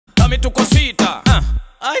Dame tu cosita.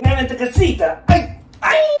 Ay. Dame tu cosita. Ay.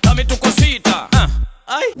 Ay. Dame tu cosita.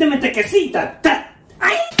 Ay. Dame tu cosita.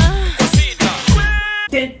 Ay.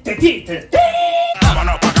 Cosita.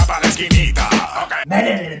 Vámonos pa' acá, pa' la esquinita.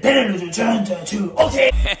 Ok.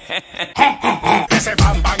 Ese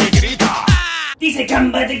bam bam y grita. Dice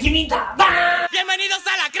Gamba de Quimita. Bienvenidos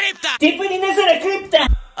a la cripta. Bienvenidos a la cripta.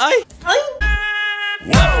 Ay. Ay.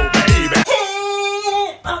 Wow, baby.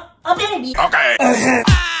 Oh, baby. Ok.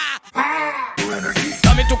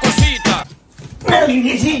 Dame tu cosita. Dame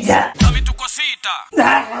cosita. Dame tu cosita.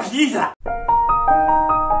 Dame cosita.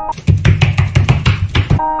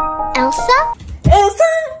 Elsa?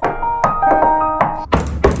 Elsa?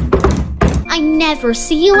 I never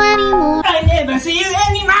see you anymore. I never see you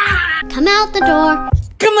anymore. Come out the door.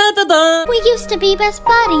 Come out the door. We used to be best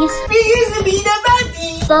buddies. We used to be the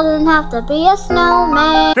buddies. Doesn't have to be a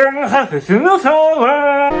snowman. Don't have to sing a song.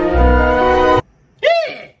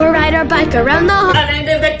 We'll ride our bike around the hall. Around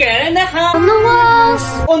the back and the house. On the walls.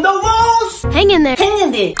 On the walls. Hang in there. Hang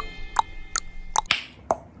in there.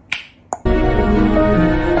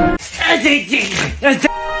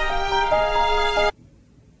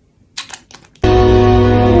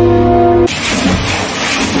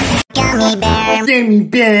 Gummy bear. Gummy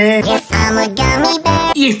bear. Yes, I'm a gummy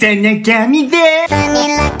bear. Yes, I'm a gummy bear.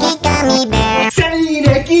 Sunny lucky gummy bear. Sunny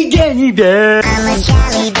lucky gummy bear. I'm a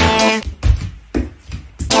jolly bear.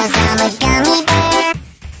 Yes, I'm a gummy bear.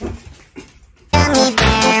 Gummy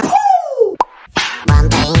bear. One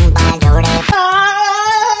thing by the way. Oh,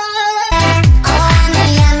 I'm a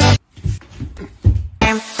yummy.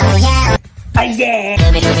 Oh yeah. Oh yeah.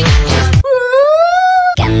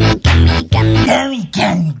 Gummy, gummy, gummy, gummy. Gummy,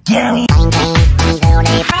 gummy, gummy. Bang, bang, bang, do-de.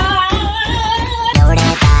 Do-de,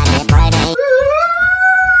 body, body.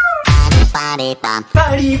 Body, bum.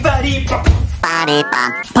 Party, party, pop. Body,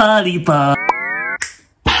 bum. Party, pop.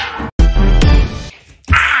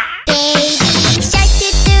 Baby shark,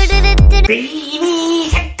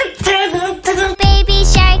 do-do-do-do-do. Baby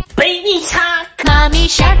shark, Baby shark. mommy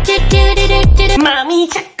shark, do-do-do-do-do. Mommy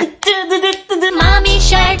shark. Mommy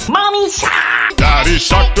shark, Mommy shark. Daddy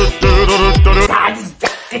shark. Do do do do do. Daddy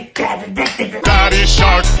Daddy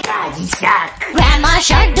shark. Daddy shark. grandma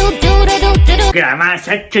shark, do-do-do-do-do. Grandma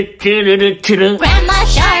shark. Do-do-do-do-do. Grandma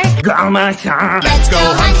shark, Grandma shark. let's go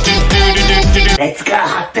hunt, do-do-do-do-do. Let's go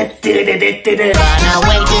hunt. Do-do-do-do-do. Run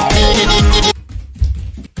away, do-do-do-do-do.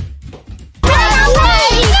 Run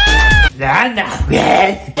away! Run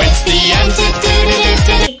away. It's the end,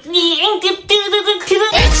 do-do-do-do-do.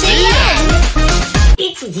 It's the end!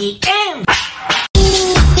 It's the end.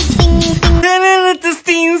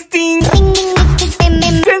 Sting, sting.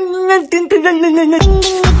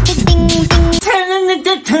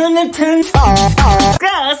 Turn. Go.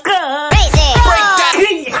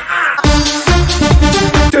 Crazy.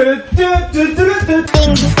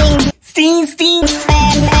 Sting. Bam,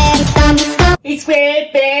 bam, bam, bam. It's bad.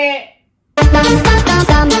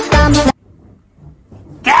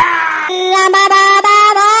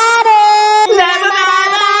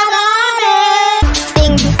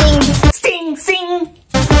 Sting.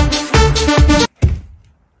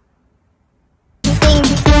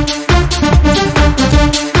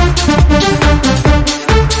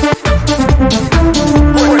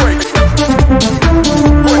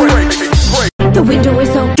 The window is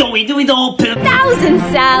open. Do it open. Thousand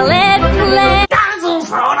salad plants Thousands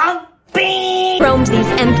on beam. roam these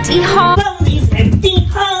empty halls. From this empty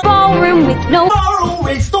hall. Ballroom with no Borrow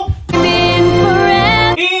and stop. in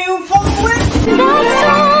forever. In for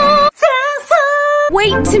That's all.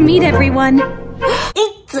 Wait to meet everyone.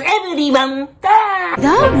 It's everyone. The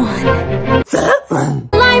one. The one.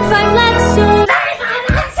 Life I let so.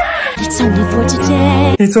 It's only for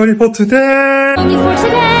today. It's only for today. Only for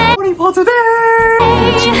today. Only for today.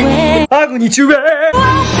 Anyway, 아구 니추에. open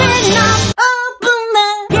up. Open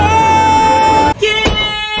up.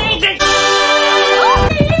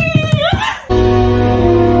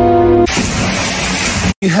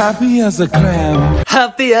 Happy as a clam.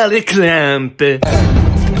 Happy as a clamp.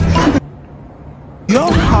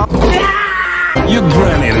 You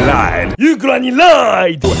granny lied. You granny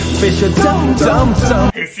lied. Fish a dum dum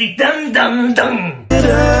dum. See dum.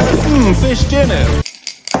 Fish dinner.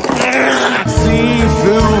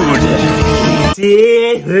 Seafood.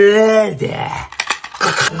 Seafood.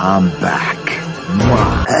 I'm back.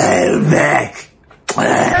 Mwah. I'm back.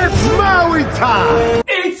 It's Maui time.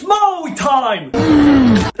 It's Maui time.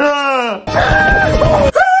 Wow.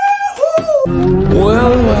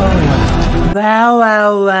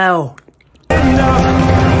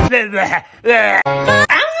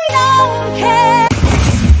 I don't care.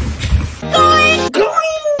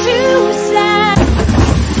 Going too sad.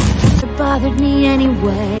 bothered me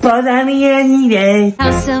anyway. Bother me anyway.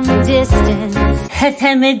 Have some distance. Have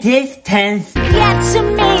some distance. Get to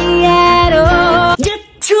me at all. Get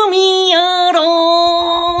to me at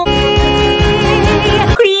all.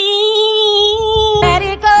 Let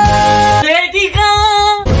it go. Let it go.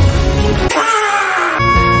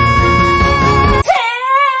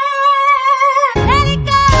 Let it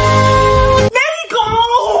go. Let it go.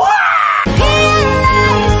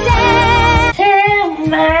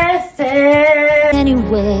 Here I stand.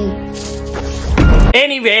 Anyway.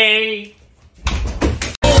 Anyway.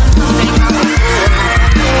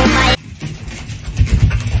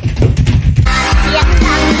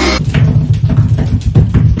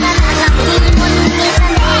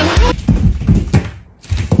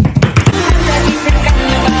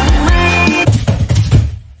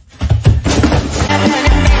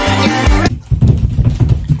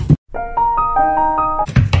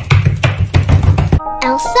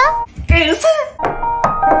 Elsa? Elsa?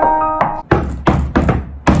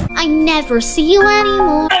 I never see you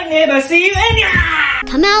anymore. I never see you anymore.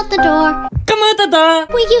 Come out the door. Come out the door.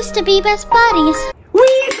 We used to be best buddies.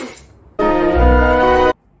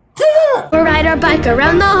 We'll ride our bike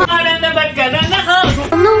around the hall. Around the back, around the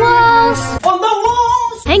house. On the walls. On the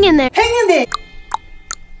walls. Hang in there. Hang in there.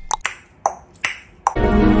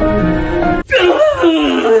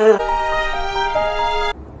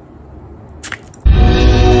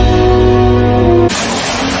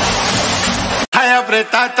 Ay,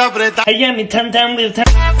 apretata, apretata. I am in time with time.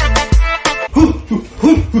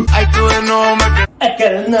 Ay, tú no me quedas I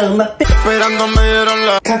gotta know my esperando, me dieron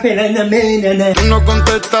la. café en la mañana. Tú no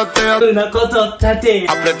contestaste, Una cosa tate.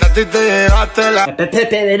 apretaste y te llevaste la. Pepe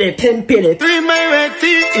de pempere. Rima y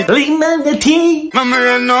vestí. Lima de ti. Mami,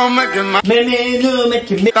 no me quemas. Me no me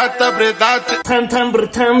que me. Tata, apretaste. Tan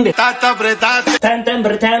brutambe. Tata, apretaste. Tan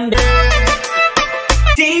brutambe.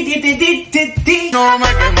 Ti. No me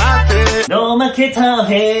quemaste. No me que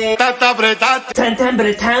taje. Tata, apretaste. Tan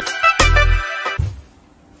brutambe.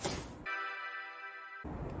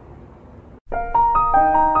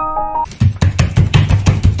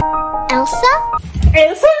 Elsa?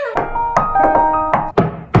 Elsa?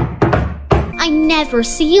 I never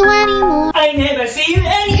see you anymore. I never see you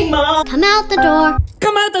anymore. Come out the door.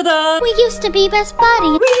 Come out the door. We used to be best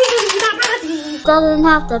buddies. Doesn't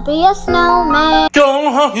have to be a snowman.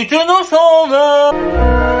 Don't have to do no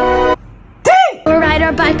summer. We'll ride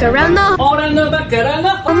our bike around the hall. Around the back, around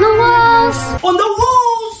the On the walls. on the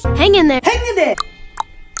walls. Hang in there. Hang in there.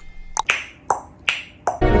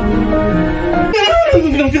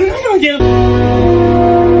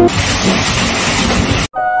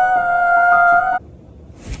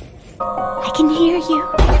 I can hear you.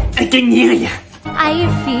 I can hear you. I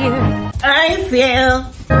fear. I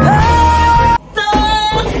feel.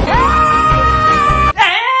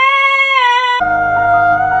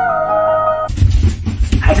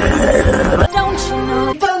 Don't you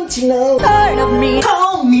know? Don't you know? Part of me.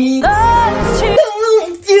 Call me. Wants to.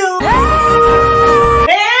 Don't you?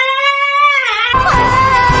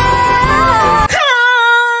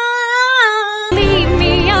 Leave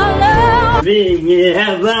me alone. Leave me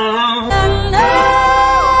alone.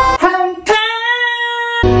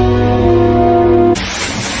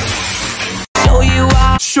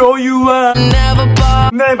 Show you up.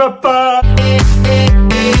 Never bar.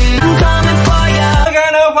 I'm coming for ya. I'm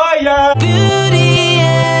gonna for ya. Beauty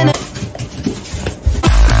and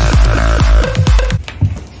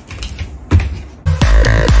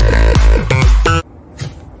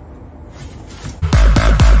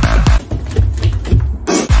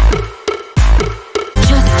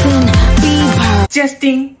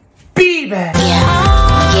Justin Bieber.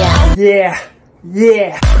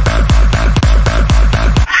 Yeah.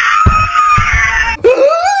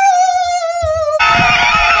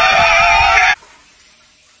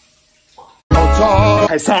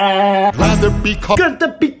 I'd rather be caught. Got the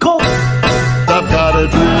big cold. I've got a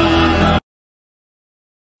dream.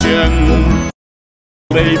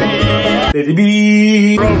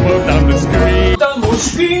 Baby, roll down the street. Down the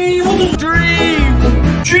street.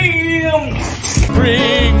 Dream.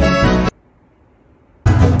 Spring.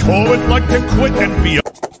 Oh, I'd like to quit and be a.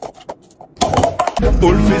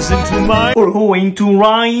 Wolf is into my. We're going to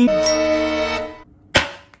rhyme.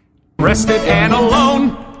 Rested and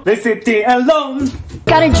alone. Let's sit there alone.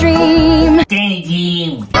 Got a dream.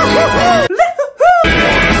 Daydream.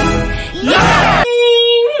 Yeah.